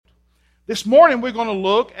This morning we're going to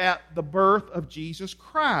look at the birth of Jesus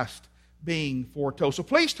Christ being foretold. So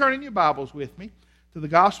please turn in your Bibles with me to the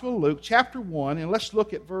Gospel of Luke, chapter 1, and let's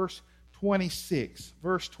look at verse 26.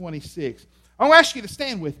 Verse 26. I want to ask you to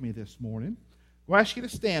stand with me this morning. I want to ask you to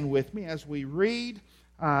stand with me as we read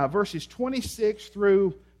verses 26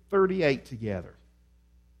 through 38 together.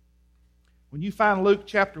 When you find Luke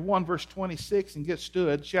chapter 1, verse 26 and get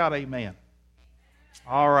stood, shout amen.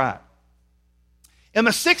 All right. In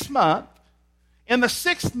the sixth month,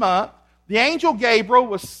 the angel Gabriel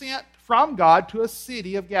was sent from God to a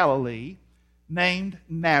city of Galilee named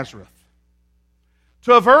Nazareth,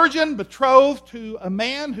 to a virgin betrothed to a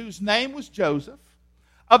man whose name was Joseph,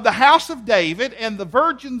 of the house of David, and the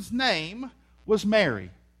virgin's name was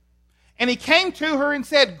Mary. And he came to her and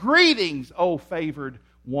said, "Greetings, O favored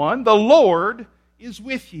one, the Lord is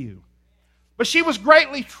with you." But she was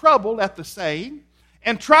greatly troubled at the saying,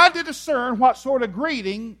 and tried to discern what sort of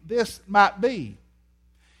greeting this might be.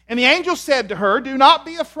 And the angel said to her, "Do not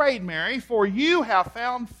be afraid, Mary, for you have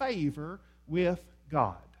found favor with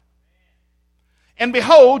God. And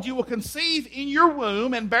behold, you will conceive in your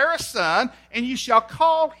womb and bear a son, and you shall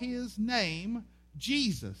call his name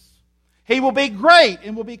Jesus. He will be great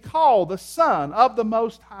and will be called the Son of the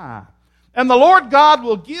Most High. And the Lord God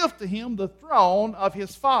will give to him the throne of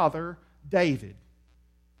his father David.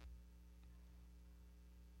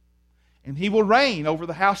 And he will reign over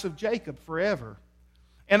the house of Jacob forever.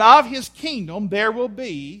 And of his kingdom there will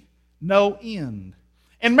be no end."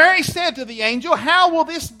 And Mary said to the angel, "How will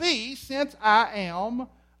this be, since I am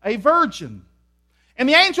a virgin?" And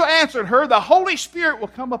the angel answered her, "The Holy Spirit will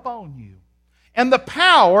come upon you, and the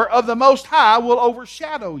power of the Most High will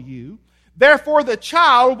overshadow you. Therefore the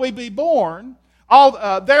child will be born.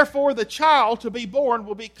 Therefore the child to be born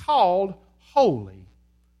will be called Holy,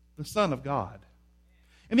 the Son of God."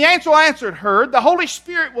 And the angel answered her, "The Holy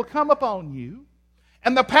Spirit will come upon you,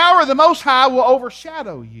 and the power of the Most High will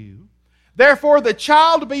overshadow you. Therefore the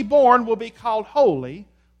child to be born will be called Holy,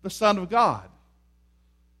 the Son of God.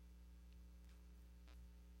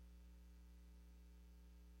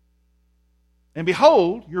 And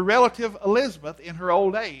behold, your relative Elizabeth in her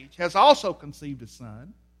old age has also conceived a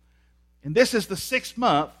son, and this is the 6th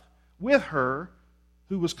month with her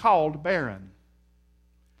who was called barren.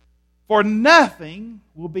 For nothing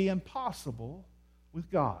will be impossible with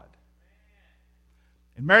God."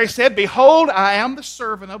 And Mary said, "Behold, I am the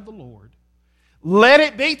servant of the Lord. Let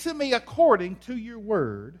it be to me according to your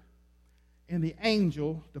word." And the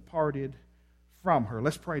angel departed from her.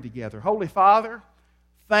 Let's pray together. Holy Father,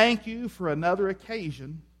 thank you for another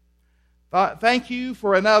occasion. Thank you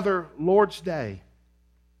for another Lord's Day.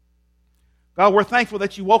 God, we're thankful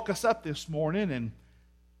that you woke us up this morning and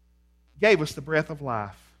gave us the breath of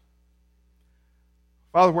life.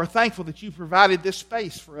 Father, we're thankful that you provided this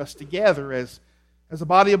space for us to gather as a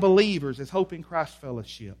body of believers, as Hope in Christ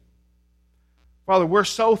Fellowship. Father, we're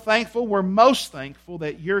so thankful. We're most thankful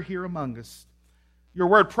that you're here among us. Your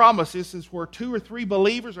word promises is where 2 or 3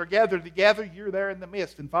 believers are gathered together, you're there in the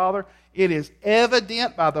midst. And Father, it is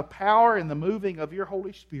evident by the power and the moving of your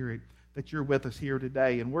Holy Spirit that you're with us here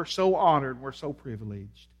today. And we're so honored, we're so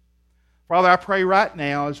privileged. Father, I pray right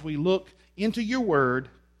now as we look into your word,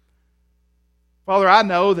 Father, I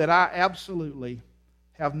know that I absolutely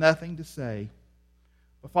have nothing to say.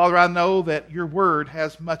 But Father, I know that your word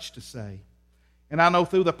has much to say. And I know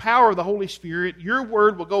through the power of the Holy Spirit, your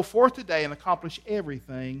word will go forth today and accomplish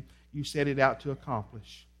everything you set it out to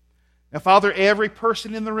accomplish. Now, Father, every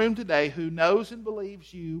person in the room today who knows and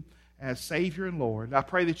believes you as Savior and Lord, I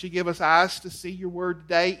pray that you give us eyes to see your word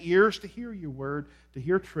today, ears to hear your word, to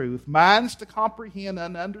hear truth, minds to comprehend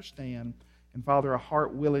and understand, and Father, a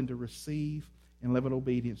heart willing to receive and live in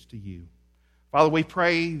obedience to you. Father, we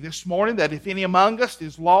pray this morning that if any among us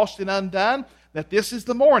is lost and undone, that this is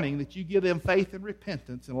the morning that you give them faith and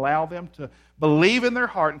repentance and allow them to believe in their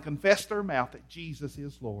heart and confess their mouth that Jesus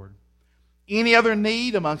is Lord. Any other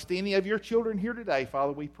need amongst any of your children here today,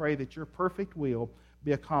 Father, we pray that your perfect will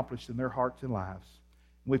be accomplished in their hearts and lives.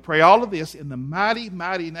 And we pray all of this in the mighty,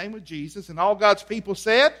 mighty name of Jesus. And all God's people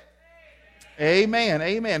said, Amen.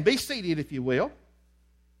 Amen. Be seated if you will.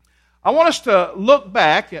 I want us to look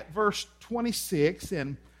back at verse 26,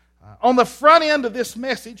 and on the front end of this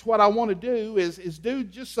message, what I want to do is do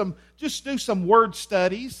some word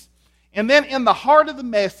studies, and then in the heart of the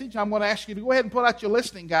message, I'm going to ask you to go ahead and put out your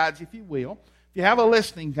listening guides, if you will. If you have a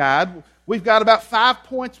listening guide, we've got about 5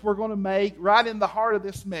 points we're going to make right in the heart of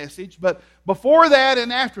this message. But before that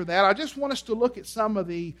and after that, I just want us to look at some of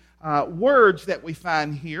the words that we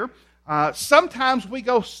find here. Sometimes we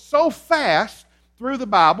go so fast through the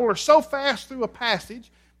Bible or so fast through a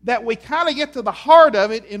passage that we kind of get to the heart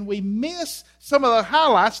of it and we miss some of the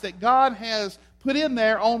highlights that God has put in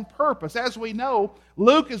there on purpose. As we know,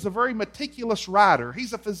 Luke is a very meticulous writer.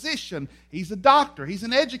 He's a physician. He's a doctor. He's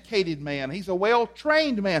an educated man. He's a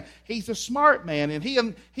well-trained man. He's a smart man. And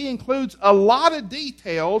he includes a lot of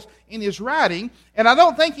details in his writing. And I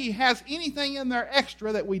don't think he has anything in there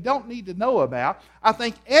extra that we don't need to know about. I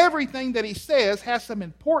think everything that he says has some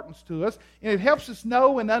importance to us, and it helps us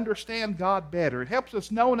know and understand God better. It helps us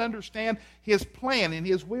know and understand His plan and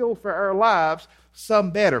His will for our lives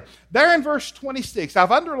some better. There in verse 26,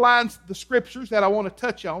 I've underlined the scriptures that I want to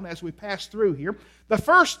touch on as we pass through here. The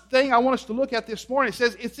first thing I want us to look at this morning, it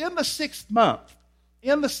says it's in the 6th month.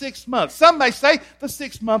 In the 6th month. Some may say the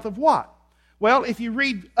 6th month of what? Well, if you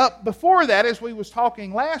read up before that, as we was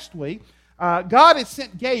talking last week, God had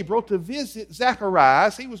sent Gabriel to visit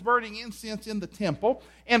Zacharias. He was burning incense in the temple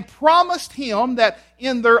and promised him that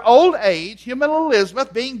in their old age, him and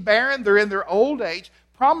Elizabeth, being barren, they're in their old age,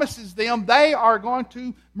 promises them they are going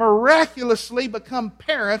to miraculously become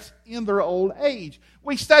parents in their old age.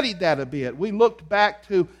 We studied that a bit. We looked back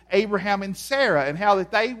to Abraham and Sarah and how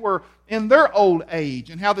that they were in their old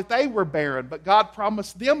age and how that they were barren, but God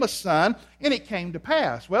promised them a son, and it came to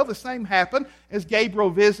pass. Well, the same happened as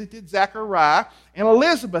Gabriel visited Zechariah and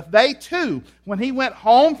Elizabeth. They too, when he went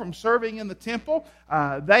home from serving in the temple,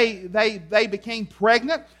 they became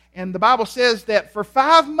pregnant. And the Bible says that for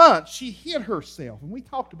 5 months she hid herself. And we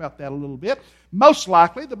talked about that a little bit. Most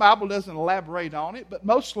likely, the Bible doesn't elaborate on it, but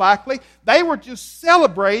most likely they were just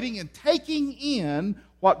celebrating and taking in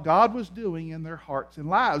what God was doing in their hearts and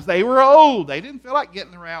lives. They were old. They didn't feel like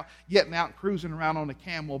getting out and cruising around on a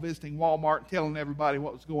camel, visiting Walmart and telling everybody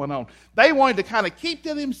what was going on. They wanted to kind of keep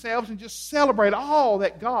to themselves and just celebrate all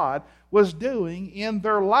that God was doing in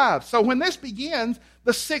their lives. So when this begins,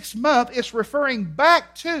 the 6th month, it's referring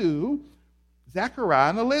back to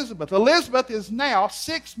Zechariah and Elizabeth. Elizabeth is now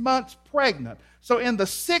 6 months pregnant. So in the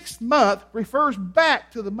 6th month refers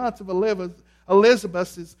back to the months of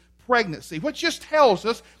Elizabeth's pregnancy, which just tells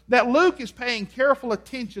us that Luke is paying careful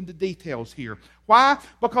attention to details here. Why?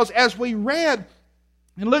 Because as we read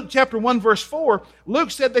in Luke chapter 1 verse 4,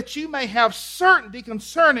 Luke said that you may have certainty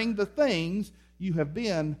concerning the things you have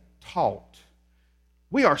been taught.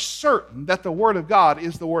 We are certain that the Word of God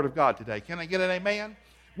is the Word of God today. Can I get an amen?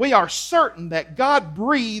 We are certain that God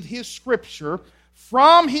breathed His Scripture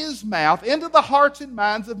from His mouth into the hearts and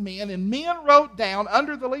minds of men, and men wrote down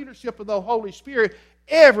under the leadership of the Holy Spirit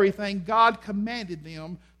everything God commanded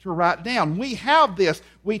them to write down. We have this.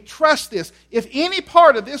 We trust this. If any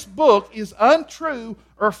part of this book is untrue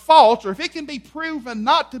or false, or if it can be proven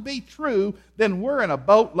not to be true, then we're in a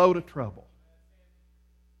boatload of trouble.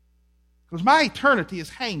 Because my eternity is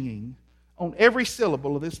hanging on every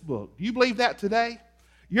syllable of this book. Do you believe that today?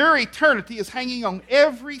 Your eternity is hanging on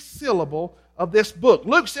every syllable of this book.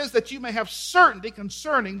 Luke says that you may have certainty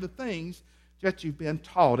concerning the things that you've been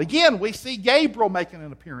taught. Again, we see Gabriel making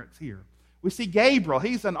an appearance here. We see Gabriel.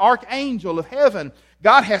 He's an archangel of heaven.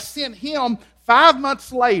 God has sent him 5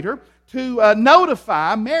 months later to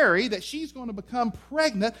notify Mary that she's going to become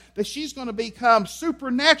pregnant, that she's going to become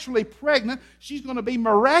supernaturally pregnant. She's going to be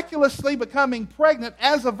miraculously becoming pregnant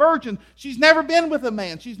as a virgin. She's never been with a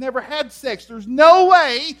man. She's never had sex. There's no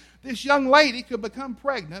way this young lady could become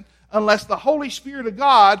pregnant unless the Holy Spirit of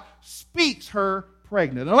God speaks her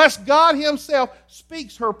pregnant. Unless God Himself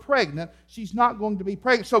speaks her pregnant, she's not going to be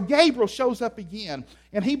pregnant. So Gabriel shows up again,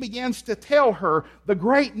 and he begins to tell her the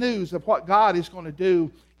great news of what God is going to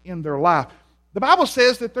do in their life. The Bible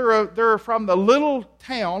says that they're from the little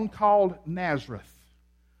town called Nazareth.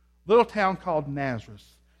 Little town called Nazareth.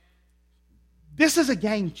 This is a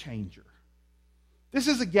game changer. This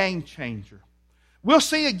is a game changer. We'll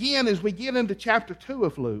see again as we get into chapter 2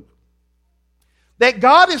 of Luke that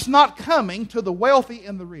God is not coming to the wealthy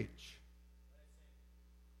and the rich.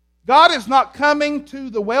 God is not coming to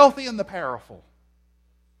the wealthy and the powerful.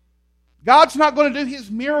 God's not going to do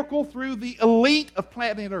His miracle through the elite of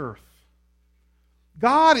planet Earth.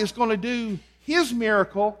 God is going to do His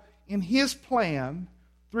miracle in His plan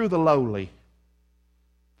through the lowly,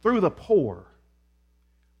 through the poor,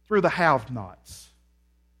 through the have-nots.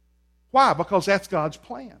 Why? Because that's God's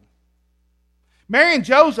plan. Mary and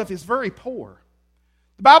Joseph is very poor.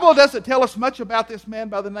 The Bible doesn't tell us much about this man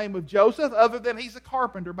by the name of Joseph other than he's a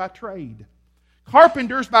carpenter by trade.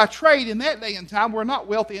 Carpenters by trade in that day and time were not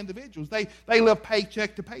wealthy individuals. They lived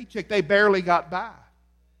paycheck to paycheck. They barely got by.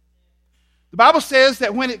 The Bible says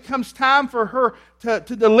that when it comes time for her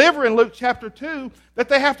to deliver in Luke chapter 2, that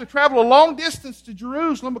they have to travel a long distance to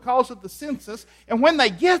Jerusalem because of the census. And when they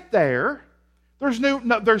get there, There's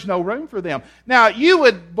no room for them. Now, you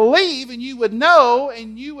would believe and you would know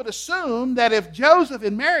and you would assume that if Joseph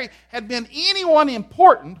and Mary had been anyone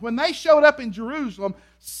important, when they showed up in Jerusalem,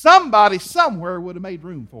 somebody somewhere would have made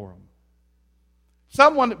room for them.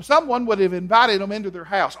 Someone would have invited them into their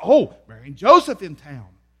house. Oh, Mary and Joseph in town.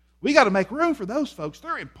 We got to make room for those folks.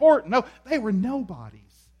 They're important. No, they were nobodies.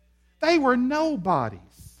 They were nobodies.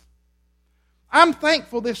 I'm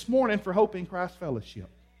thankful this morning for Hope in Christ Fellowship.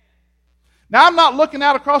 Now, I'm not looking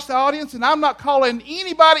out across the audience, and I'm not calling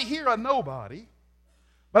anybody here a nobody.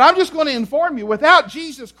 But I'm just going to inform you, without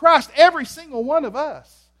Jesus Christ, every single one of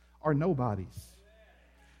us are nobodies.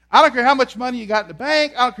 I don't care how much money you got in the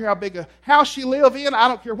bank. I don't care how big a house you live in. I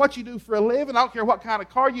don't care what you do for a living. I don't care what kind of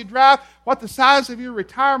car you drive, what the size of your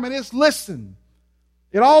retirement is. Listen,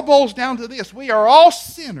 it all boils down to this. We are all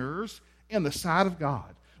sinners in the sight of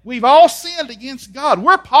God. We've all sinned against God.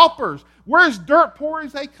 We're paupers. We're as dirt poor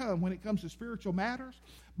as they come when it comes to spiritual matters.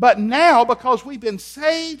 But now, because we've been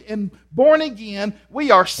saved and born again,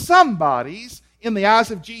 we are somebodies in the eyes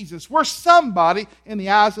of Jesus. We're somebody in the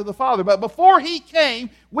eyes of the Father. But before He came,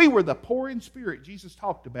 we were the poor in spirit Jesus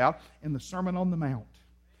talked about in the Sermon on the Mount.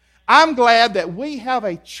 I'm glad that we have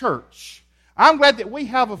a church. I'm glad that we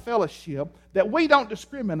have a fellowship, that we don't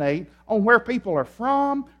discriminate on where people are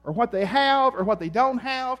from, or what they have, or what they don't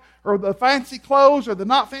have, or the fancy clothes, or the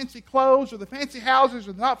not fancy clothes, or the fancy houses,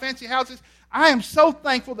 or the not fancy houses. I am so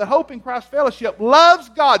thankful that Hope in Christ Fellowship loves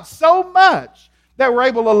God so much that we're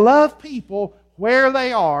able to love people where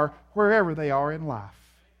they are, wherever they are in life.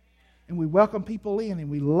 And we welcome people in, and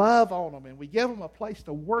we love on them, and we give them a place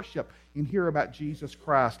to worship and hear about Jesus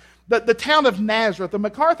Christ. The town of Nazareth, the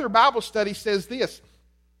MacArthur Bible Study says this.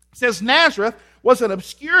 It says Nazareth was an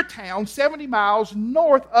obscure town 70 miles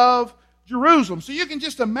north of Jerusalem. So you can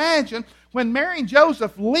just imagine when Mary and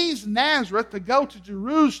Joseph leaves Nazareth to go to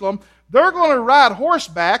Jerusalem, they're going to ride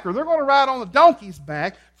horseback, or they're going to ride on a donkey's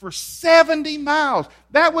back for 70 miles.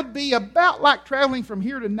 That would be about like traveling from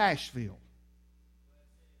here to Nashville.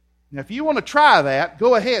 Now, if you want to try that,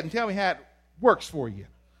 go ahead and tell me how it works for you.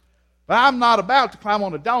 But I'm not about to climb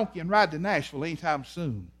on a donkey and ride to Nashville anytime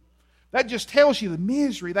soon. That just tells you the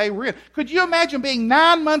misery they were in. Could you imagine being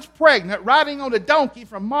 9 months pregnant, riding on a donkey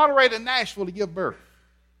from Monterey to Nashville to give birth?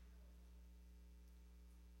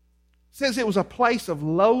 It says it was a place of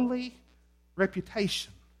lowly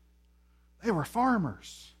reputation. They were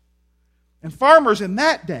farmers. And farmers in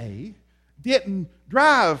that day didn't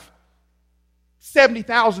drive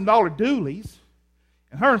 $70,000 dualies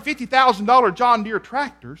and $150,000 John Deere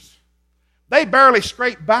tractors. They barely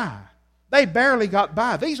scraped by. They barely got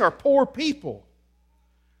by. These are poor people.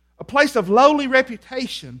 A place of lowly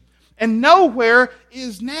reputation. And nowhere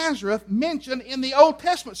is Nazareth mentioned in the Old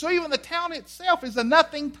Testament. So even the town itself is a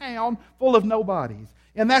nothing town full of nobodies.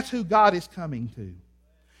 And that's who God is coming to. It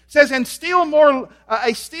says, and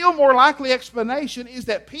a still more likely explanation is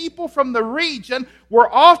that people from the region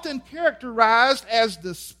were often characterized as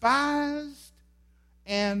despised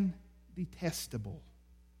and detestable.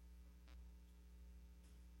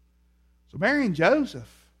 So Mary and Joseph,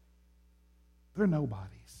 they're nobodies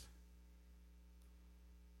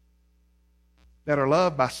that are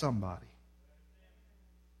loved by somebody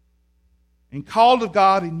and called of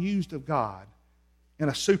God and used of God in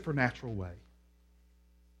a supernatural way.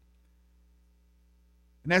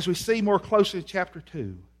 And as we see more closely in chapter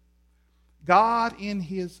 2, God in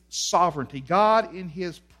His sovereignty, God in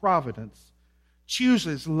His providence,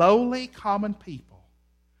 chooses lowly, common people,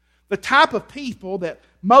 the type of people that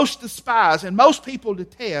most despise and most people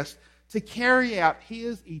detest, to carry out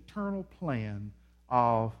His eternal plan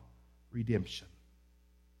of redemption.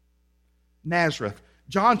 Nazareth,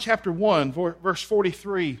 John chapter 1, verse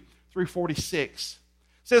 43 through 46,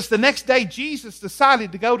 says, the next day Jesus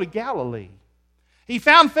decided to go to Galilee. He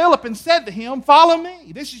found Philip and said to him, follow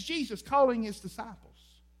me. This is Jesus calling His disciples.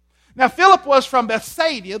 Now Philip was from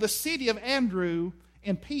Bethsaida, the city of Andrew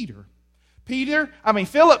and Peter.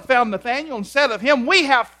 Philip found Nathanael and said of him, we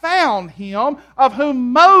have found him of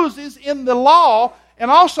whom Moses in the law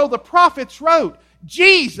and also the prophets wrote,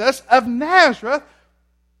 Jesus of Nazareth,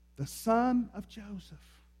 the son of Joseph.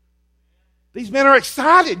 These men are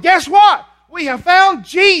excited. Guess what? We have found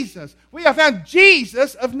Jesus. We have found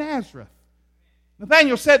Jesus of Nazareth.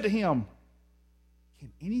 Nathanael said to him,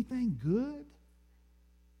 can anything good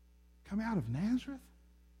come out of Nazareth?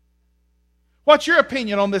 What's your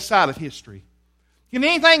opinion on this side of history? Can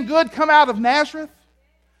anything good come out of Nazareth?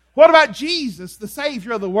 What about Jesus, the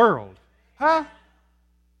Savior of the world? Huh?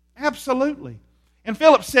 Absolutely. And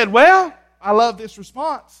Philip said, well, I love this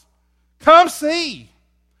response. Come see.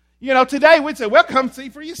 You know, today we'd say, well, come see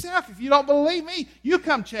for yourself. If you don't believe me, you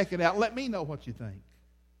come check it out. Let me know what you think.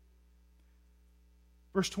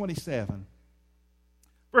 Verse 27.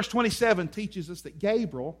 Verse 27 teaches us that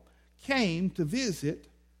Gabriel came to visit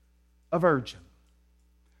a virgin.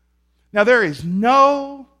 Now, there is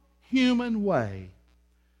no human way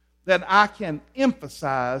that I can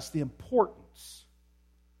emphasize the importance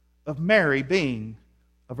of Mary being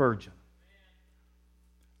a virgin.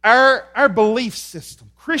 Our belief system,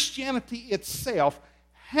 Christianity itself,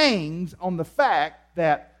 hangs on the fact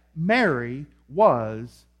that Mary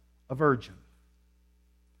was a virgin.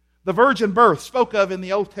 The virgin birth spoke of in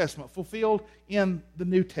the Old Testament, fulfilled in the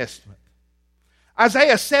New Testament.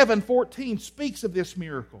 Isaiah 7:14 speaks of this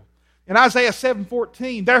miracle. In Isaiah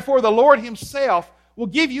 7:14, therefore the Lord Himself will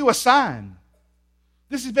give you a sign.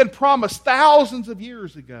 This has been promised thousands of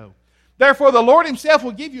years ago. Therefore the Lord Himself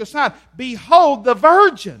will give you a sign. Behold, the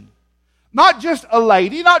virgin, not just a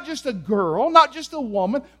lady, not just a girl, not just a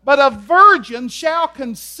woman, but a virgin shall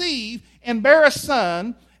conceive and bear a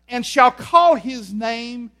son, and shall call His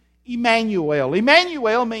name Emmanuel.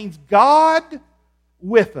 Emmanuel means God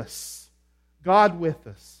with us. God with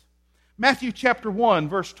us. Matthew chapter 1,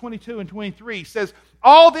 verse 22 and 23 says,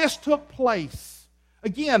 all this took place.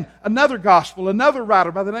 Again, another gospel, another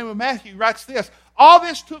writer by the name of Matthew writes this. All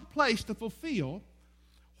this took place to fulfill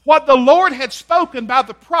what the Lord had spoken by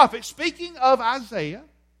the prophet, speaking of Isaiah.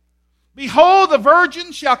 Behold, the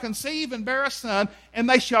virgin shall conceive and bear a son, and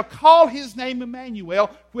they shall call His name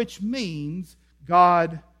Emmanuel, which means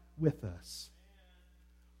God with us.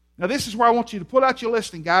 Now, this is where I want you to pull out your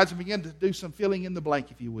listening guides and begin to do some filling in the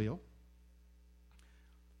blank, if you will.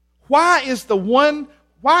 Why is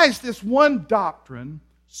this one doctrine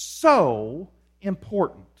so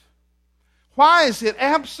important? Why is it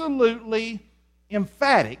absolutely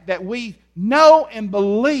emphatic that we know and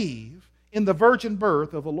believe in the virgin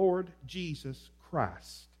birth of the Lord Jesus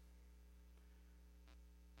Christ?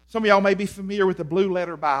 Some of y'all may be familiar with the Blue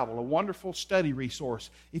Letter Bible, a wonderful study resource.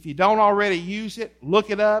 If you don't already use it, look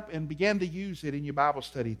it up and begin to use it in your Bible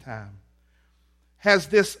study time. Has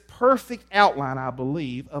this perfect outline, I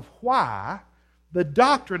believe, of why the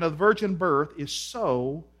doctrine of the virgin birth is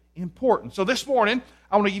so important. So this morning,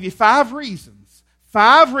 I want to give you 5 reasons.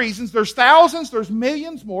 5 reasons. There's thousands, there's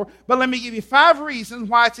millions more, but let me give you 5 reasons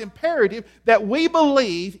why it's imperative that we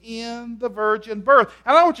believe in the virgin birth.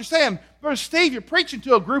 I know what you're saying. Brother Steve, you're preaching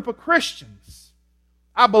to a group of Christians.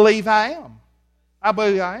 I believe I am. I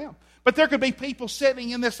believe I am. But there could be people sitting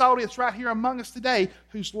in this audience right here among us today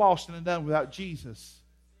who's lost and undone without Jesus.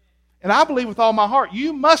 And I believe with all my heart,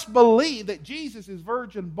 you must believe that Jesus is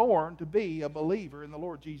virgin born to be a believer in the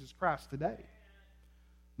Lord Jesus Christ today.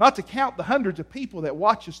 Not to count the hundreds of people that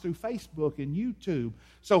watch us through Facebook and YouTube.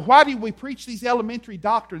 So why do we preach these elementary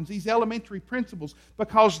doctrines, these elementary principles?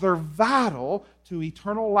 Because they're vital to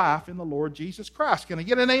eternal life in the Lord Jesus Christ. Can I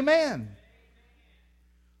get an amen?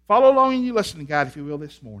 Follow along in your listening guide, if you will,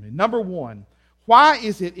 this morning. Number 1, why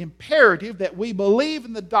is it imperative that we believe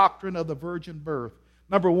in the doctrine of the virgin birth?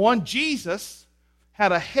 Number 1, Jesus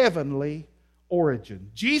had a heavenly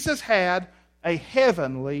origin. Jesus had a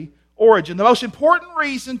heavenly origin. The most important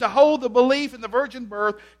reason to hold the belief in the virgin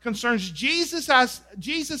birth concerns Jesus'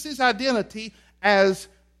 identity as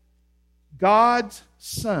God's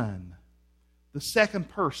Son, the second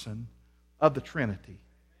person of the Trinity.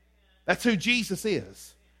 That's who Jesus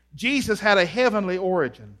is. Jesus had a heavenly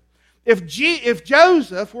origin. If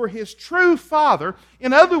Joseph were his true father,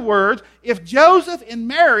 in other words, if Joseph and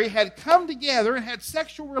Mary had come together and had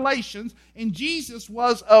sexual relations and Jesus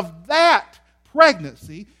was of that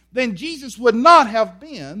pregnancy, then Jesus would not have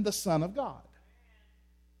been the Son of God.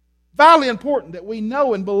 Vitally important that we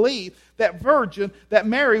know and believe that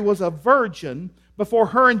Mary was a virgin before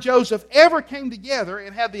her and Joseph ever came together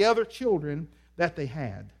and had the other children that they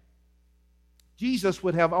had. Jesus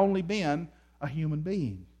would have only been a human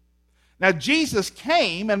being. Now, Jesus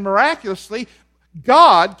came, and miraculously,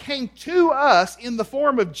 God came to us in the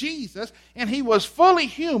form of Jesus, and He was fully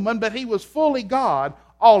human, but He was fully God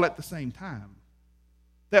all at the same time.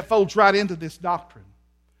 That folds right into this doctrine.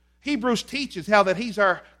 Hebrews teaches how that He's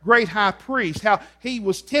our great high priest, how He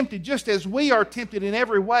was tempted just as we are tempted in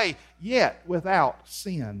every way, yet without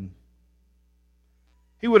sin.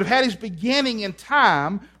 He would have had His beginning in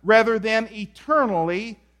time rather than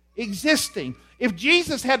eternally existing. If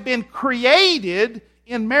Jesus had been created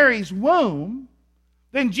in Mary's womb,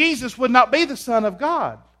 then Jesus would not be the Son of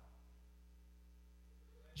God.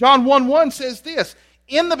 John 1:1 says this,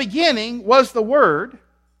 in the beginning was the Word,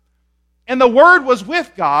 and the Word was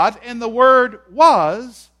with God, and the Word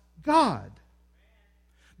was God.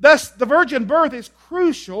 Thus, the virgin birth is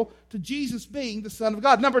crucial to Jesus being the Son of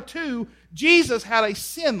God. Number two, Jesus had a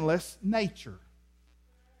sinless nature.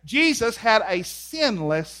 Jesus had a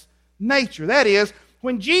sinless nature. That is,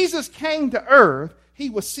 when Jesus came to earth, He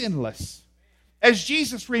was sinless. As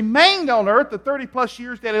Jesus remained on earth, the 30 plus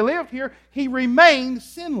years that He lived here, He remained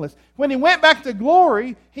sinless. When He went back to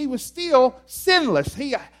glory, He was still sinless.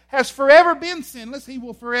 He has forever been sinless. He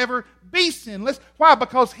will forever be sinless. Why?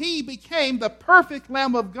 Because He became the perfect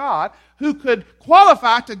Lamb of God who could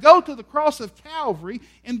qualify to go to the cross of Calvary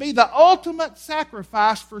and be the ultimate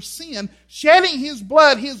sacrifice for sin, shedding His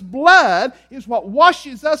blood. His blood is what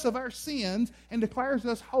washes us of our sins and declares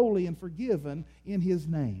us holy and forgiven in His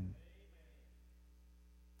name.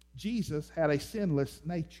 Jesus had a sinless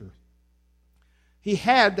nature. He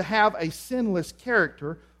had to have a sinless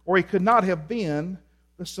character, or He could not have been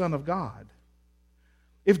the Son of God.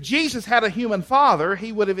 If Jesus had a human father,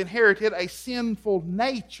 He would have inherited a sinful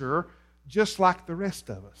nature just like the rest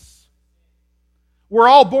of us. We're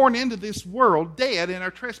all born into this world dead in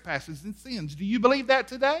our trespasses and sins. Do you believe that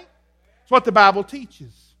today? It's what the Bible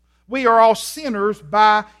teaches. We are all sinners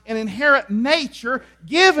by an inherent nature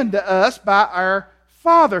given to us by our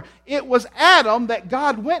Father. It was Adam that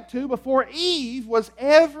God went to before Eve was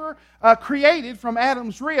ever created from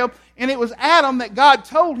Adam's rib. And it was Adam that God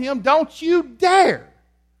told him, don't you dare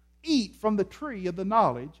eat from the tree of the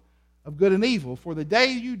knowledge of good and evil. For the day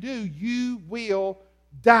you do, you will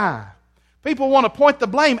die. People want to point the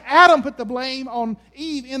blame. Adam put the blame on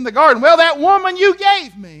Eve in the garden. Well, that woman you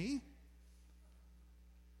gave me.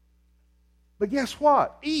 But guess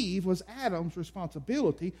what? Eve was Adam's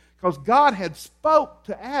responsibility because God had spoke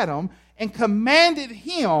to Adam and commanded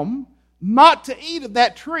him not to eat of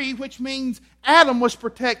that tree, which means Adam was to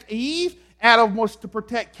protect Eve. Adam was to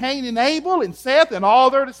protect Cain and Abel and Seth and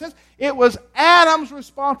all their descendants. It was Adam's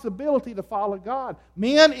responsibility to follow God.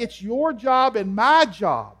 Men, it's your job and my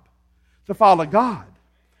job to follow God.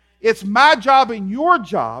 It's my job and your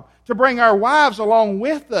job to bring our wives along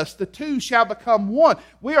with us. The two shall become one.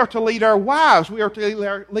 We are to lead our wives. We are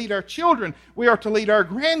to lead our children. We are to lead our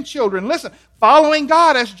grandchildren. Listen, following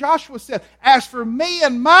God, as Joshua said, as for me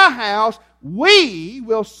and my house, we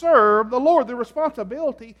will serve the Lord. The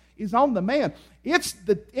responsibility is on the man. It's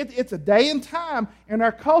a day and time in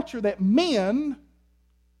our culture that men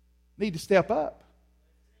need to step up.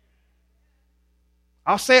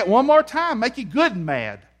 I'll say it one more time, make you good and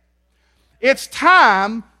mad. It's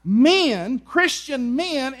time men, Christian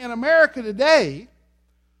men in America today,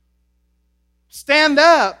 stand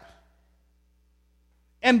up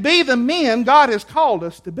and be the men God has called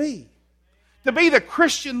us to be. To be the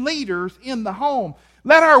Christian leaders in the home.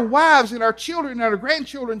 Let our wives and our children and our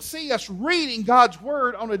grandchildren see us reading God's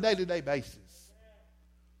Word on a day-to-day basis.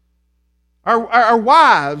 Our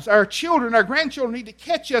wives, our children, our grandchildren need to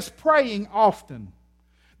catch us praying often.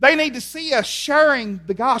 They need to see us sharing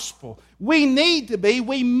the gospel. We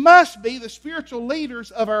must be the spiritual leaders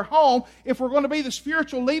of our home if we're going to be the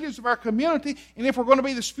spiritual leaders of our community, and if we're going to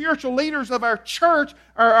be the spiritual leaders of our church,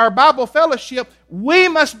 our Bible fellowship. We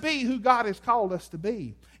must be who God has called us to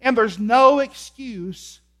be. And there's no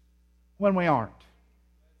excuse when we aren't.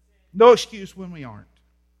 No excuse when we aren't.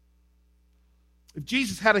 If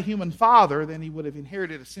Jesus had a human father, then He would have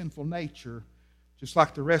inherited a sinful nature, just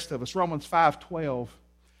like the rest of us. Romans 5:12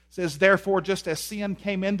 says, therefore, just as sin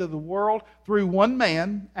came into the world through one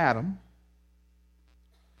man, Adam,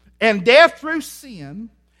 and death through sin,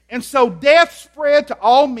 and so death spread to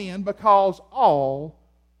all men because all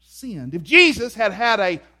sinned. If Jesus had had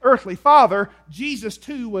an earthly father, Jesus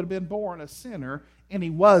too would have been born a sinner, and He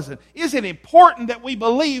wasn't. Is it important that we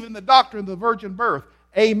believe in the doctrine of the virgin birth?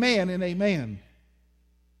 Amen and amen.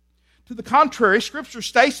 To the contrary, Scripture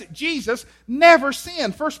states that Jesus never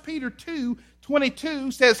sinned. 1 Peter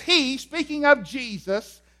 2:22 says He, speaking of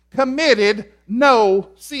Jesus, committed no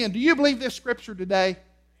sin. Do you believe this Scripture today?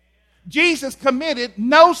 Jesus committed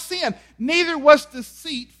no sin. Neither was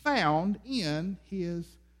deceit found in His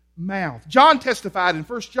mouth. John testified in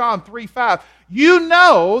 1 John 3:5, you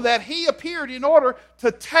know that He appeared in order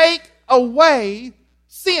to take away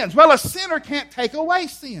sins. Well, a sinner can't take away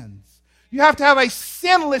sins. You have to have a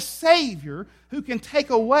sinless Savior who can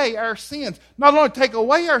take away our sins. Not only take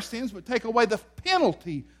away our sins, but take away the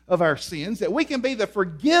penalty of our sins, that we can be the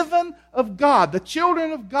forgiven of God, the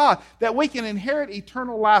children of God, that we can inherit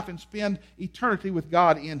eternal life and spend eternity with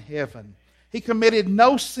God in heaven. He committed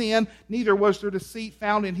no sin, neither was there deceit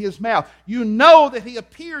found in His mouth. You know that He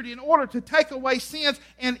appeared in order to take away sins,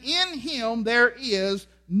 and in Him there is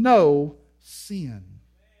no sin.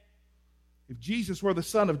 If Jesus were the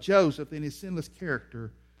son of Joseph, then His sinless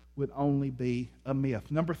character would only be a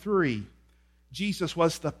myth. Number 3, Jesus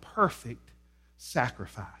was the perfect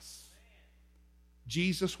sacrifice.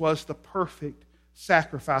 Jesus was the perfect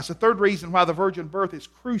sacrifice. The third reason why the virgin birth is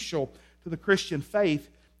crucial to the Christian faith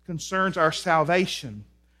concerns our salvation.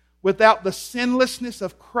 Without the sinlessness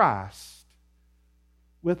of Christ,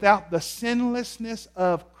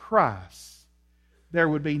 there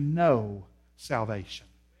would be no salvation.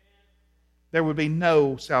 There would be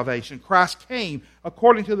no salvation. Christ came,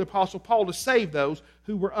 according to the Apostle Paul, to save those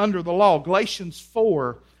who were under the law. Galatians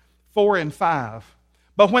 4 and 5.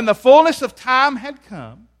 But when the fullness of time had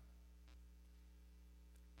come,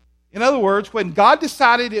 in other words, when God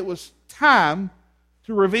decided it was time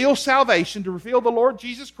to reveal salvation, to reveal the Lord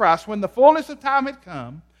Jesus Christ, when the fullness of time had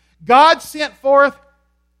come, God sent forth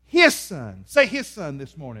His Son. Say His Son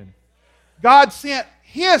this morning. God sent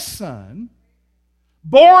His Son,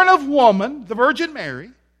 born of woman, the Virgin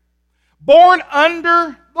Mary, born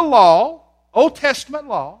under the law, Old Testament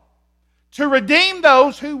law, to redeem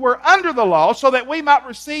those who were under the law so that we might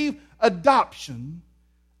receive adoption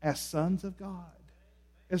as sons of God,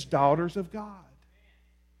 as daughters of God.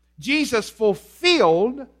 Jesus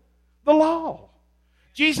fulfilled the law.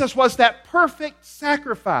 Jesus was that perfect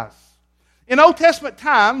sacrifice. In Old Testament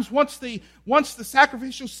times, once the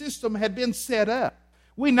sacrificial system had been set up,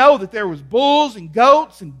 we know that there was bulls and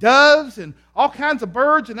goats and doves and all kinds of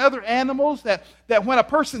birds and other animals that when a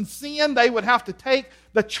person sinned, they would have to take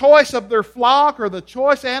the choice of their flock or the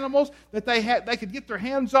choice animals that they could get their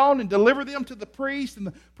hands on and deliver them to the priest. And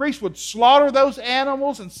the priest would slaughter those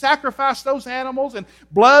animals and sacrifice those animals, and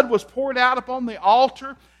blood was poured out upon the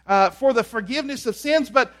altar for the forgiveness of sins.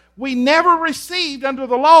 But we never received under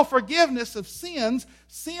the law forgiveness of sins.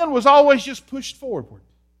 Sin was always just pushed forward.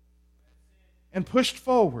 And pushed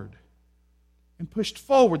forward. And pushed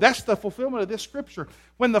forward. That's the fulfillment of this scripture.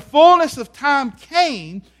 When the fullness of time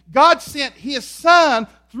came, God sent His Son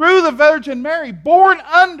through the Virgin Mary, born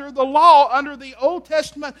under the law, under the Old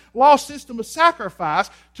Testament law system of sacrifice,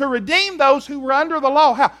 to redeem those who were under the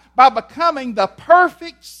law. How? By becoming the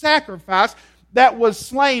perfect sacrifice that was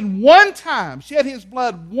slain one time, shed His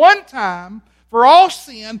blood one time, for all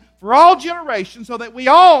sin, for all generations, so that we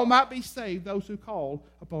all might be saved, those who call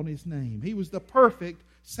upon His name. He was the perfect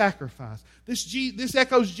sacrifice. This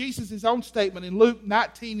echoes Jesus' own statement in Luke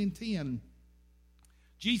 19 and 10.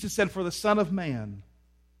 Jesus said, "For the Son of Man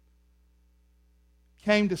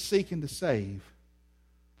came to seek and to save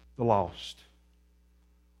the lost."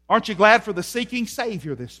 Aren't you glad for the seeking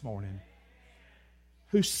Savior this morning,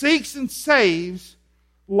 who seeks and saves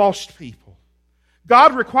lost people?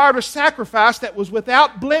 God required a sacrifice that was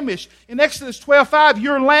without blemish. In Exodus 12:5,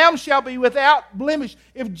 "Your lamb shall be without blemish."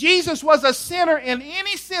 If Jesus was a sinner in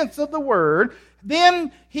any sense of the word,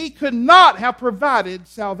 then He could not have provided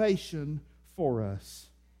salvation for us.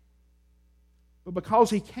 But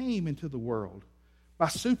because He came into the world by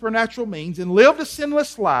supernatural means and lived a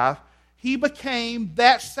sinless life, He became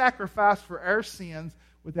that sacrifice for our sins,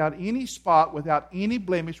 without any spot, without any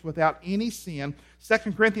blemish, without any sin.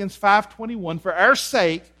 2 Corinthians 5:21, for our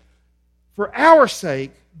sake,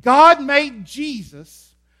 God made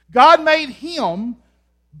Him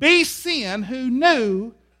be sin who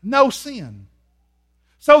knew no sin,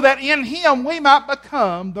 so that in Him we might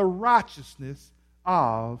become the righteousness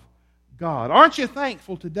of God. Aren't you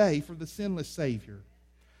thankful today for the sinless Savior?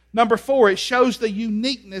 Number 4, it shows the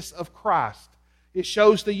uniqueness of Christ. It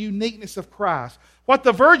shows the uniqueness of Christ. What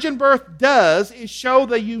the virgin birth does is show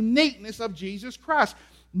the uniqueness of Jesus Christ.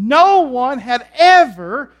 No one had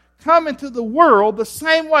ever come into the world the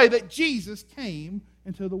same way that Jesus came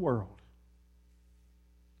into the world.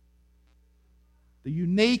 The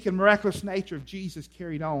unique and miraculous nature of Jesus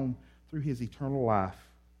carried on through His eternal life.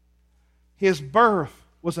 His birth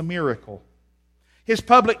was a miracle. His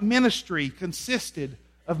public ministry consisted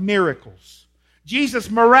of miracles. Jesus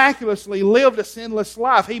miraculously lived a sinless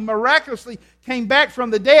life. He miraculously came back from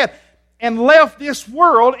the dead and left this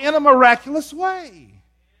world in a miraculous way.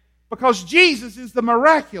 Because Jesus is the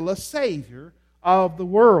miraculous Savior of the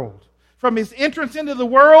world. From His entrance into the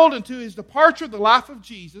world and to His departure, the life of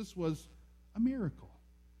Jesus was a miracle.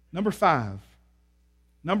 Number 5.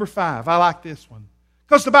 I like this one.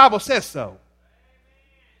 Because the Bible says so.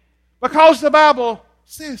 Because the Bible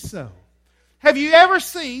says so. Have you ever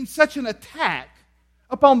seen such an attack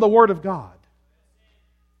upon the Word of God?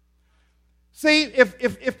 See,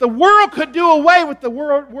 if the world could do away with the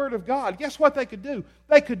Word of God, guess what they could do?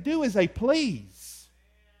 They could do as they please.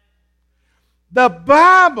 The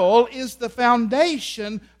Bible is the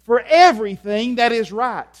foundation for everything that is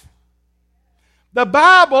right. The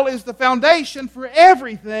Bible is the foundation for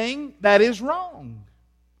everything that is wrong.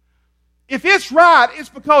 If it's right, it's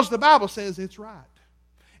because the Bible says it's right.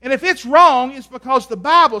 And if it's wrong, it's because the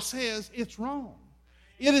Bible says it's wrong.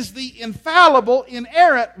 It is the infallible,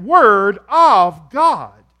 inerrant Word of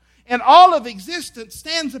God. And all of existence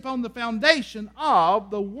stands upon the foundation of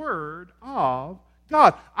the Word of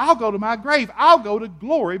God. I'll go to my grave. I'll go to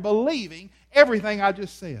glory believing everything I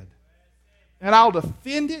just said. And I'll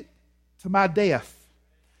defend it to my death.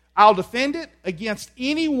 I'll defend it against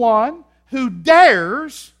anyone who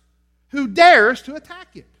dares to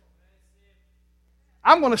attack it.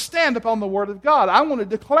 I'm going to stand upon the Word of God. I'm going to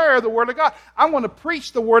declare the Word of God. I'm going to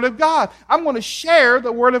preach the Word of God. I'm going to share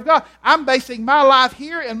the Word of God. I'm basing my life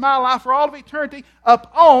here and my life for all of eternity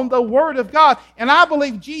upon the Word of God. And I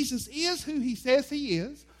believe Jesus is who He says He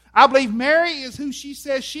is. I believe Mary is who she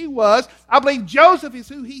says she was. I believe Joseph is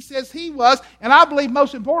who he says he was. And I believe,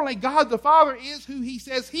 most importantly, God the Father is who He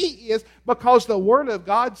says He is, because the Word of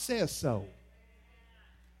God says so.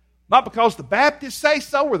 Not because the Baptists say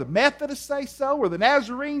so, or the Methodists say so, or the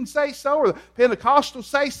Nazarenes say so, or the Pentecostals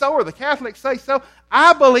say so, or the Catholics say so.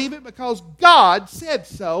 I believe it because God said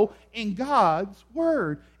so in God's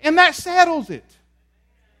Word. And that settles it.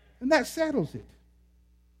 And that settles it.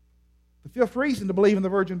 The fifth reason to believe in the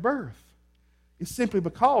virgin birth is simply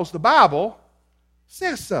because the Bible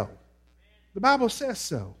says so. The Bible says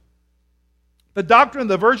so. The doctrine of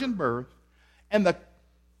the virgin birth and the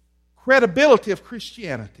credibility of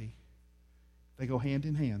Christianity, they go hand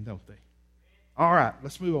in hand, don't they? All right,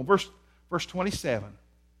 let's move on. Verse 27.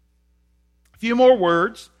 A few more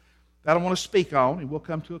words that I want to speak on, and we'll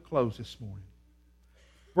come to a close this morning.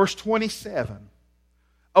 Verse 27.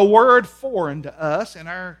 A word foreign to us in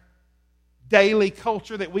our daily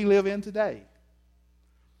culture that we live in today.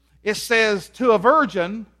 It says, to a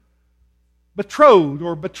virgin betrothed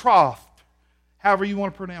or betrothed, however you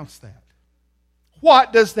want to pronounce that.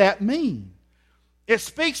 What does that mean? It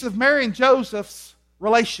speaks of Mary and Joseph's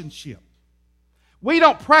relationship. We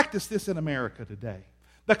don't practice this in America today.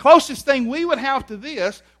 The closest thing we would have to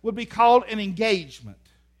this would be called an engagement.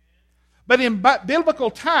 But in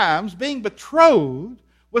biblical times, being betrothed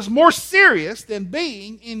was more serious than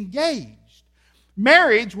being engaged.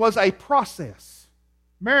 Marriage was a process.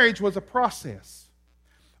 Marriage was a process.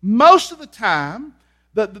 Most of the time,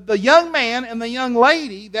 the young man and the young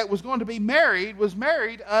lady that was going to be married was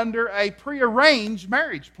married under a prearranged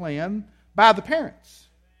marriage plan by the parents.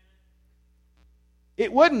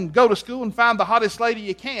 It wouldn't go to school and find the hottest lady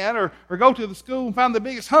you can, or go to the school and find the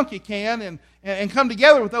biggest hunk you can and come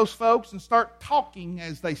together with those folks and start talking,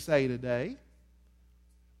 as they say today.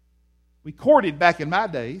 We courted back in my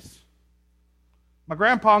days. My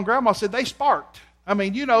grandpa and grandma said they sparked. I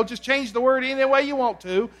mean, just change the word any way you want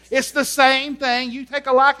to. It's the same thing. You take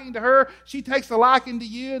a liking to her, she takes a liking to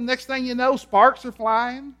you, and next thing you know, sparks are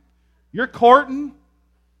flying. You're courting.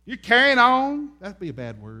 You're carrying on. That'd be a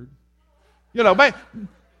bad word.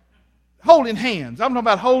 Holding hands. I'm talking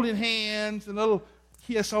about holding hands and a little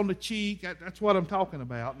kiss on the cheek. That's what I'm talking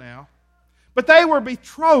about now. But they were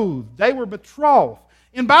betrothed. They were betrothed.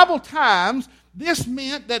 In Bible times, this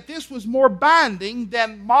meant that this was more binding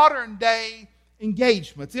than modern day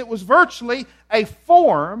engagements. It was virtually a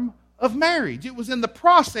form of marriage. It was in the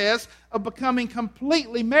process of becoming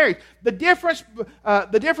completely married. The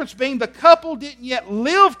difference being the couple didn't yet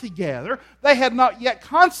live together. They had not yet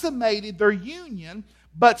consummated their union,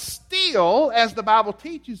 but still, as the Bible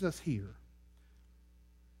teaches us here,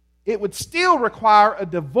 it would still require a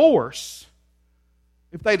divorce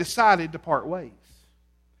if they decided to part ways.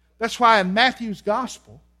 That's why in Matthew's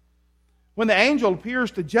Gospel, when the angel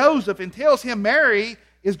appears to Joseph and tells him Mary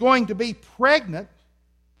is going to be pregnant,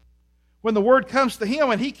 when the word comes to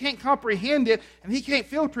him and he can't comprehend it and he can't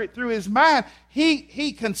filter it through his mind,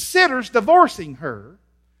 he considers divorcing her,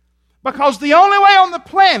 because the only way on the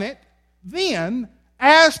planet then,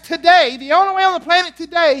 as today, the only way on the planet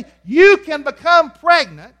today you can become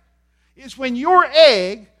pregnant is when your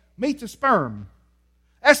egg meets a sperm.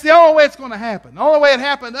 That's the only way it's going to happen. The only way it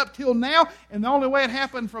happened up till now, and the only way it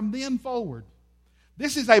happened from then forward.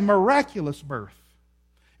 This is a miraculous birth.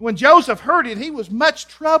 When Joseph heard it, he was much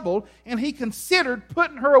troubled, and he considered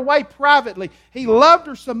putting her away privately. He loved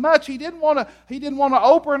her so much, he didn't want to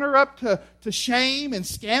open her up to shame and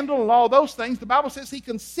scandal and all those things. The Bible says he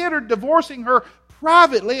considered divorcing her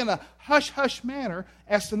privately in a hush-hush manner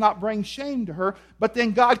as to not bring shame to her. But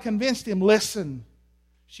then God convinced him, listen,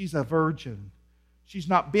 she's a virgin. She's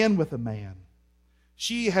not been with a man.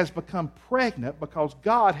 She has become pregnant because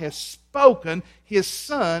God has spoken His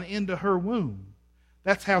Son into her womb.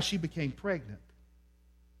 That's how she became pregnant.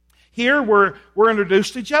 Here we're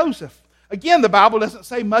introduced to Joseph, Again, the Bible doesn't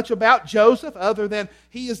say much about Joseph other than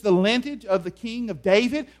he is the lineage of the king of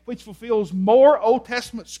David, which fulfills more Old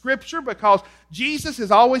Testament scripture because Jesus has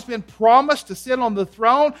always been promised to sit on the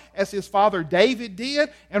throne as his father David did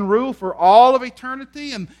and rule for all of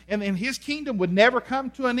eternity, and his kingdom would never come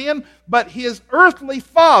to an end. But his earthly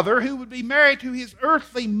father, who would be married to his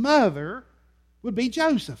earthly mother, would be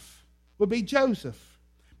Joseph.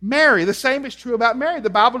 Mary, the same is true about Mary. The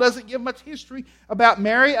Bible doesn't give much history about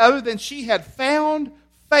Mary other than she had found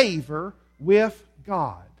favor with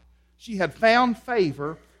God. She had found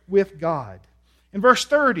favor with God. In verse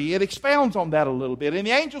 30, it expounds on that a little bit. And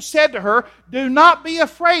the angel said to her, "Do not be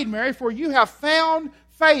afraid, Mary, for you have found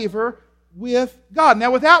favor with God." Now,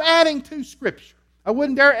 without adding to Scripture, I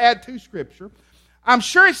wouldn't dare add to Scripture, I'm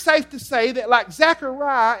sure it's safe to say that like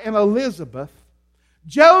Zechariah and Elizabeth,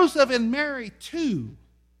 Joseph and Mary too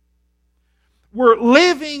were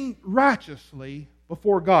living righteously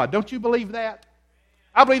before God. Don't you believe that?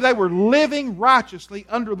 I believe they were living righteously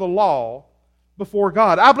under the law before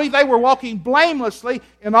God. I believe they were walking blamelessly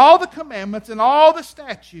in all the commandments and all the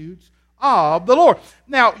statutes of the Lord.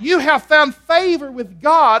 Now, "you have found favor with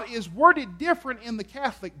God" is worded different in the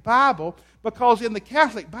Catholic Bible because in the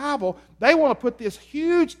Catholic Bible, they want to put this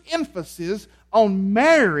huge emphasis on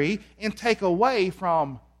Mary and take away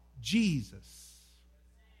from Jesus.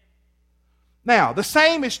 Now, the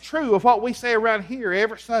same is true of what we say around here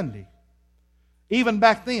every Sunday, even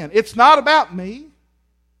back then. It's not about me,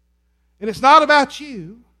 and it's not about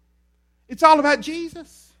you. It's all about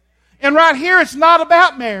Jesus. And right here, it's not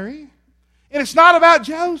about Mary, and it's not about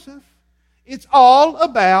Joseph. It's all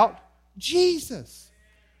about Jesus.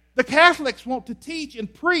 The Catholics want to teach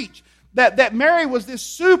and preach that Mary was this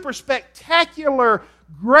super spectacular,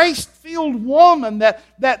 grace-filled woman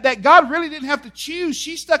that God really didn't have to choose.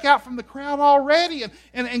 She stuck out from the crowd already,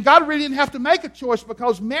 and God really didn't have to make a choice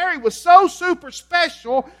because Mary was so super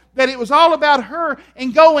special that it was all about her.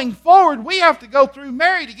 And going forward, we have to go through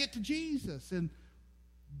Mary to get to Jesus. And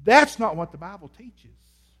that's not what the Bible teaches.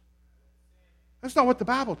 That's not what the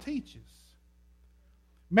Bible teaches.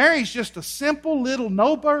 Mary's just a simple little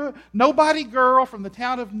nobody girl from the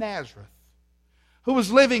town of Nazareth who was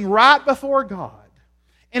living right before God.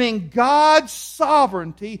 And in God's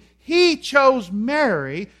sovereignty, He chose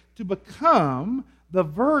Mary to become the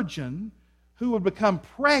virgin who would become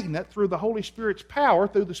pregnant through the Holy Spirit's power,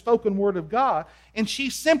 through the spoken word of God. And she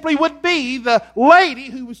simply would be the lady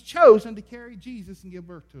who was chosen to carry Jesus and give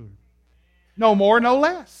birth to Him. No more, no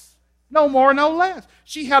less. No more, no less.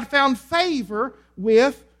 She had found favor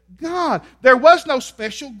with God. There was no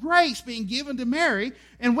special grace being given to Mary,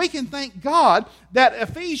 and we can thank God that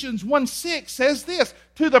Ephesians 1:6 says this,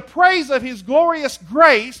 "To the praise of His glorious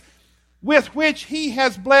grace with which He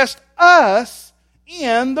has blessed us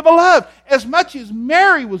in the Beloved." As much as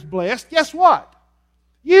Mary was blessed, guess what?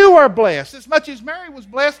 You are blessed. As much as Mary was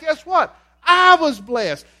blessed, guess what? I was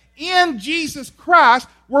blessed. In Jesus Christ,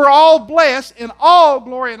 we're all blessed, and all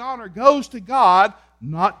glory and honor goes to God,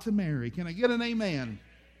 not to Mary. Can I get an amen?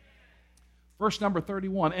 Verse number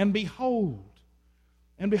 31, and behold,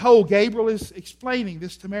 Gabriel is explaining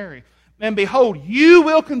this to Mary. "And behold, you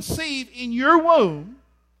will conceive in your womb,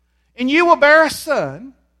 and you will bear a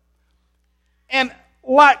son." And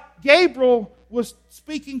like Gabriel was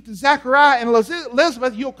speaking to Zechariah and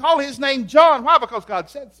Elizabeth, you'll call his name John. Why? Because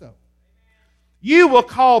God said so. You will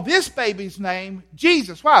call this baby's name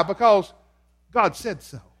Jesus. Why? Because God said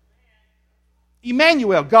so.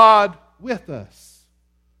 Emmanuel, God with us.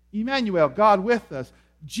 Emmanuel, God with us.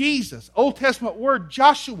 Jesus, Old Testament word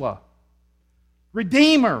Joshua,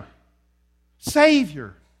 Redeemer,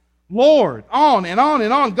 Savior, Lord, on and on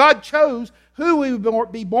and on. God chose who he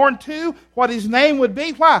would be born to, what his name would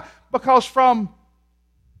be. Why? Because from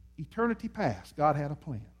eternity past, God had a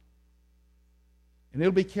plan. And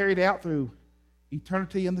it'll be carried out through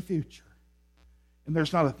eternity in the future. And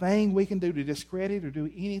there's not a thing we can do to discredit or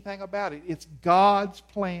do anything about it. It's God's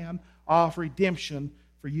plan of redemption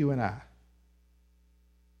for you and I.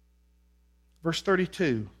 Verse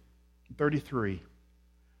 32 and 33.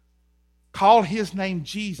 Call his name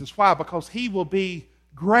Jesus. Why? Because he will be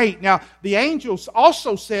great. Now, the angels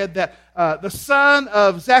also said that the son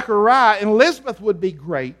of Zechariah and Elizabeth would be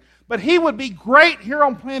great, but he would be great here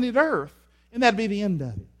on planet Earth, and that'd be the end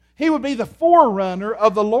of it. He would be the forerunner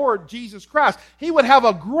of the Lord Jesus Christ. He would have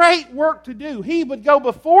a great work to do. He would go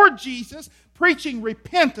before Jesus preaching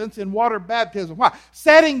repentance and water baptism. Why?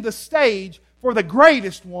 Setting the stage for the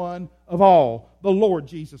greatest one of all, the Lord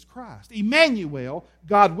Jesus Christ. Emmanuel,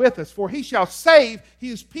 God with us, for He shall save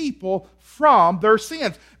His people from their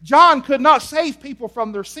sins. John could not save people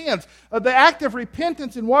from their sins. The act of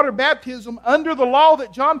repentance and water baptism under the law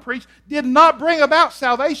that John preached did not bring about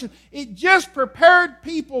salvation. It just prepared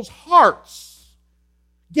people's hearts,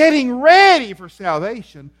 getting ready for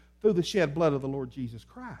salvation through the shed blood of the Lord Jesus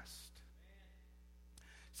Christ.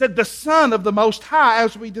 Said the Son of the Most High,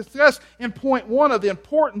 as we discussed in point 1 of the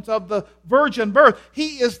importance of the virgin birth.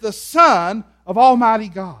 He is the Son of Almighty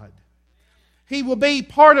God. He will be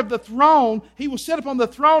part of the throne. He will sit upon the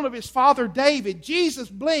throne of His father David. Jesus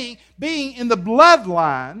being in the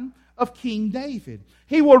bloodline of King David.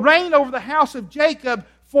 He will reign over the house of Jacob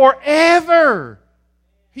forever.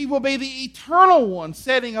 He will be the eternal one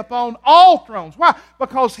sitting upon all thrones. Why?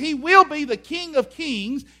 Because He will be the King of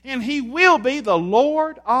kings and He will be the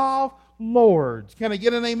Lord of lords. Can I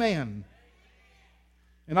get an amen?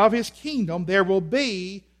 And of His kingdom there will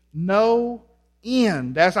be no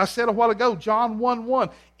end. As I said a while ago, John 1:1.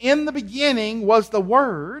 In the beginning was the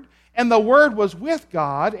Word, and the Word was with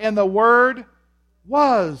God, and the Word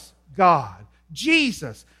was God.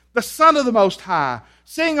 Jesus, the Son of the Most High,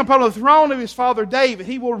 sitting upon the throne of His father David.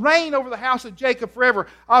 He will reign over the house of Jacob forever.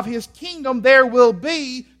 Of His kingdom there will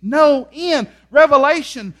be no end.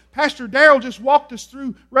 Revelation, Pastor Darrell just walked us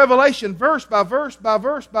through Revelation verse by verse by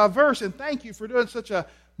verse by verse, and thank you for doing such a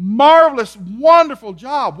marvelous, wonderful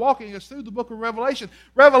job walking us through the book of Revelation.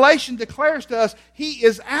 Revelation declares to us He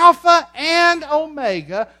is Alpha and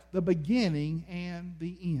Omega, the beginning and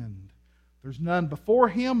the end. There's none before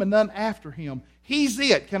Him and none after Him. He's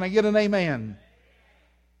it. Can I get an amen?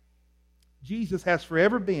 Jesus has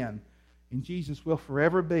forever been, and Jesus will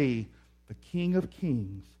forever be the King of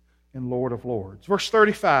kings and Lord of lords. Verse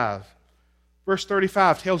 35. Verse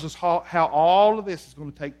 35 tells us how all of this is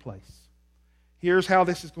going to take place. Here's how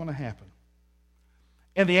this is going to happen.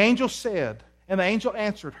 And the angel said, and the angel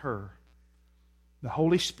answered her, the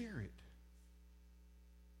Holy Spirit.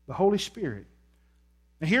 The Holy Spirit.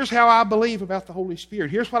 Now here's how I believe about the Holy Spirit.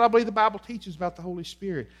 Here's what I believe the Bible teaches about the Holy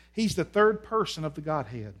Spirit. He's the third person of the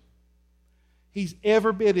Godhead. He's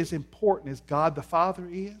every bit as important as God the Father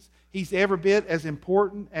is. He's every bit as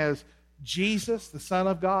important as Jesus, the Son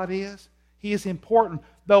of God, is. He is important,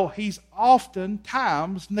 though He's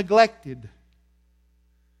oftentimes neglected.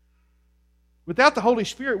 Without the Holy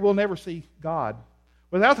Spirit, we'll never see God.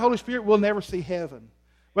 Without the Holy Spirit, we'll never see heaven.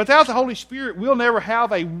 Without the Holy Spirit, we'll never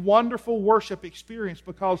have a wonderful worship experience,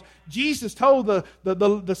 because Jesus told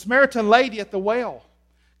the Samaritan lady at the well,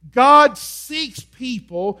 God seeks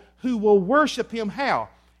people who will worship Him how?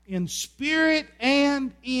 In spirit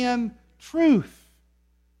and in truth.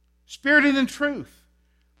 Spirit and in truth.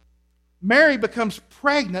 Mary becomes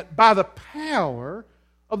pregnant by the power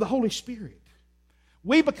of the Holy Spirit.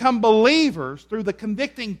 We become believers through the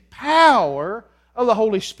convicting power of the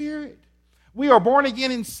Holy Spirit. We are born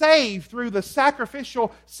again and saved through the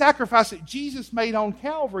sacrificial sacrifice that Jesus made on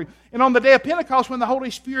Calvary. And on the day of Pentecost, when the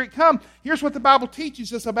Holy Spirit comes, here's what the Bible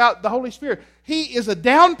teaches us about the Holy Spirit. He is a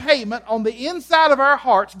down payment on the inside of our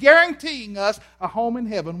hearts, guaranteeing us a home in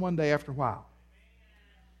heaven one day after a while.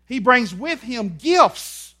 He brings with Him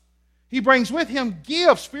gifts. He brings with Him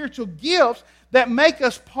gifts, spiritual gifts, that make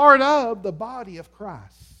us part of the body of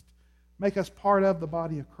Christ. Make us part of the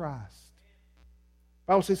body of Christ.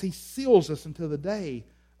 The Bible says He seals us until the day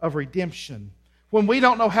of redemption. When we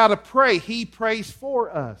don't know how to pray, He prays for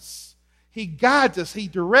us. He guides us. He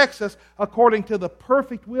directs us according to the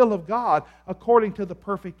perfect will of God, according to the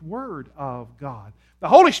perfect Word of God. The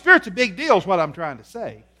Holy Spirit's a big deal is what I'm trying to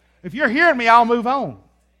say. If you're hearing me, I'll move on.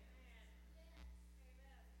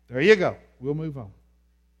 There you go. We'll move on.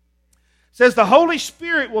 It says the Holy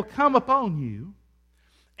Spirit will come upon you,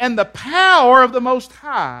 and the power of the Most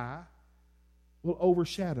High will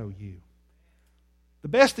overshadow you. The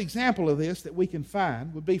best example of this that we can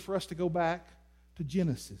find would be for us to go back to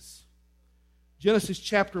Genesis. Genesis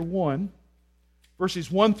chapter 1, verses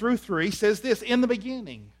 1 through 3 says this, In the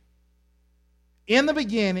beginning,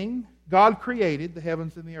 God created the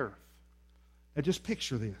heavens and the earth. Now just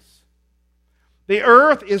picture this. The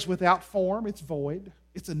earth is without form, it's void,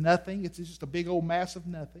 it's a nothing, it's just a big old mass of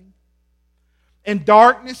nothing. And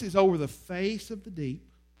darkness is over the face of the deep.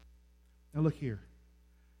 Now look here.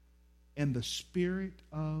 And the Spirit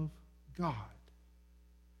of God.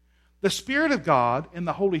 The Spirit of God and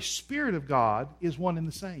the Holy Spirit of God is one and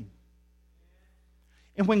the same.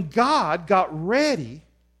 And when God got ready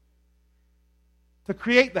to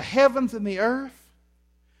create the heavens and the earth,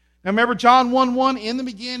 now remember John 1:1, in the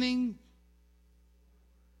beginning,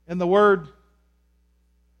 and the Word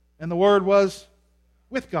was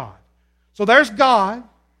with God. So there's God.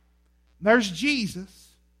 There's Jesus,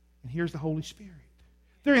 and here's the Holy Spirit.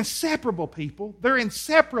 They're inseparable, people. They're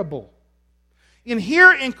inseparable. And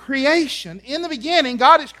here in creation, in the beginning,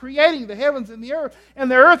 God is creating the heavens and the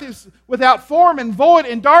earth is without form and void,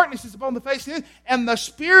 and darkness is upon the face of the earth, and the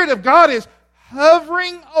Spirit of God is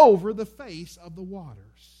hovering over the face of the waters.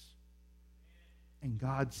 And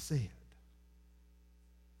God said,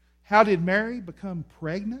 how did Mary become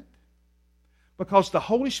pregnant? Because the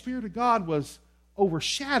Holy Spirit of God was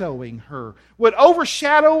overshadowing her. Would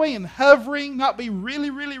overshadowing and hovering not be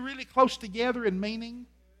really, really, really close together in meaning?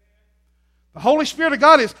 The Holy Spirit of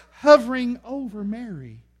God is hovering over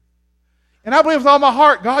Mary. And I believe with all my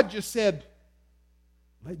heart, God just said,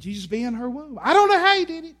 let Jesus be in her womb. I don't know how He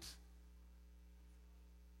did it.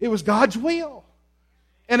 It was God's will.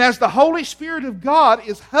 And as the Holy Spirit of God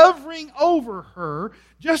is hovering over her,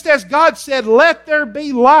 just as God said, let there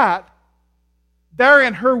be light, there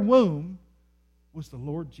in her womb was the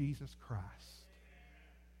Lord Jesus Christ.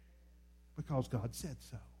 Because God said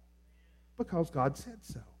so. Because God said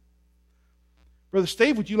so. Brother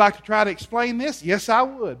Steve, would you like to try to explain this? Yes, I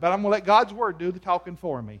would. But I'm going to let God's Word do the talking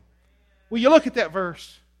for me. Will you look at that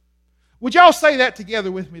verse? Would y'all say that together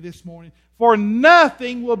with me this morning? For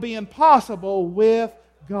nothing will be impossible with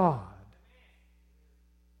God.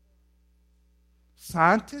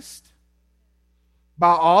 Scientist,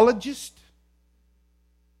 biologist,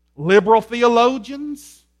 liberal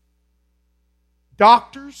theologians,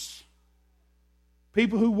 doctors,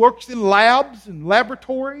 people who work in labs and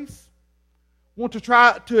laboratories, want to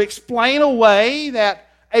try to explain away that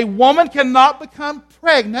a woman cannot become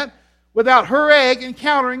pregnant without her egg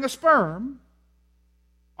encountering a sperm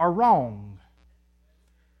are wrong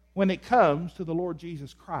when it comes to the Lord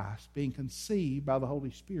Jesus Christ being conceived by the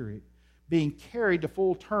Holy Spirit, being carried to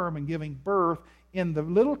full term and giving birth in the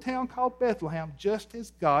little town called Bethlehem, just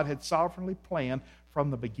as God had sovereignly planned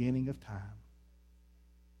from the beginning of time.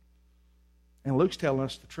 And Luke's telling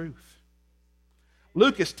us the truth.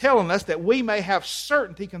 Luke is telling us that we may have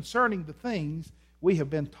certainty concerning the things we have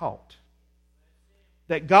been taught.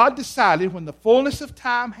 That God decided when the fullness of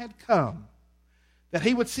time had come that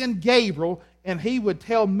He would send Gabriel and he would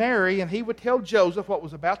tell Mary and he would tell Joseph what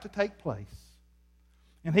was about to take place.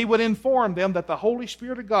 And he would inform them that the Holy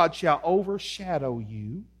Spirit of God shall overshadow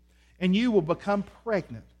you and you will become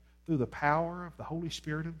pregnant through the power of the Holy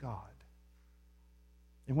Spirit of God.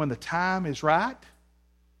 And when the time is right,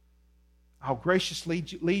 I'll graciously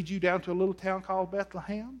lead you down to a little town called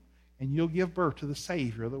Bethlehem, and you'll give birth to the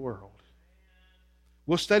Savior of the world.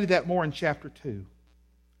 We'll study that more in chapter 2.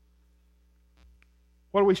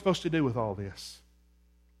 What are we supposed to do with all this?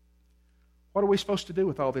 What are we supposed to do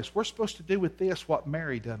with all this? We're supposed to do with this what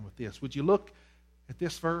Mary done with this. Would you look at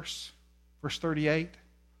this verse, verse 38?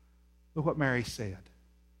 Look what Mary said.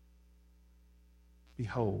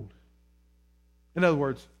 Behold. In other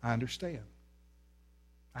words, I understand.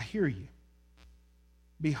 I hear you.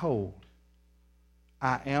 Behold,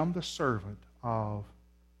 I am the servant of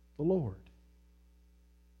the Lord.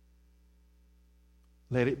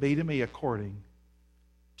 Let it be to me according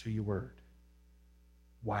to your word.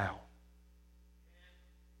 Wow.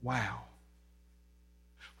 Wow.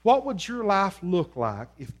 What would your life look like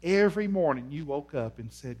if every morning you woke up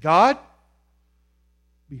and said, God,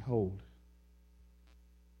 behold,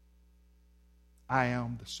 I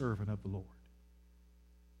am the servant of the Lord.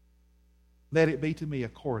 Let it be to me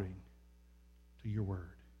according to your word.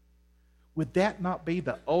 Would that not be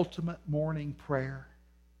the ultimate morning prayer?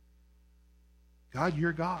 God,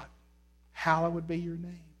 you're God. Hallowed be your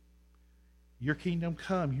name. Your kingdom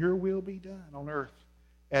come. Your will be done on earth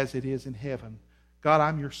as it is in heaven. God,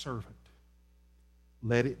 I'm your servant.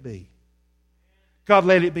 Let it be. God,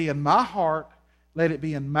 let it be in my heart. Let it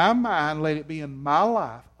be in my mind. Let it be in my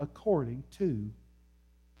life according to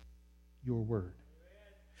your word.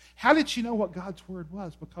 How did she know what God's word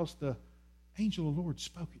was? Because the angel of the Lord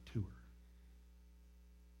spoke it to her.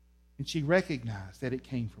 And she recognized that it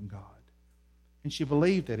came from God. And she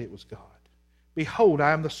believed that it was God. Behold,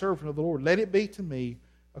 I am the servant of the Lord. Let it be to me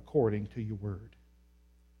according to your word.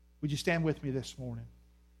 Would you stand with me this morning?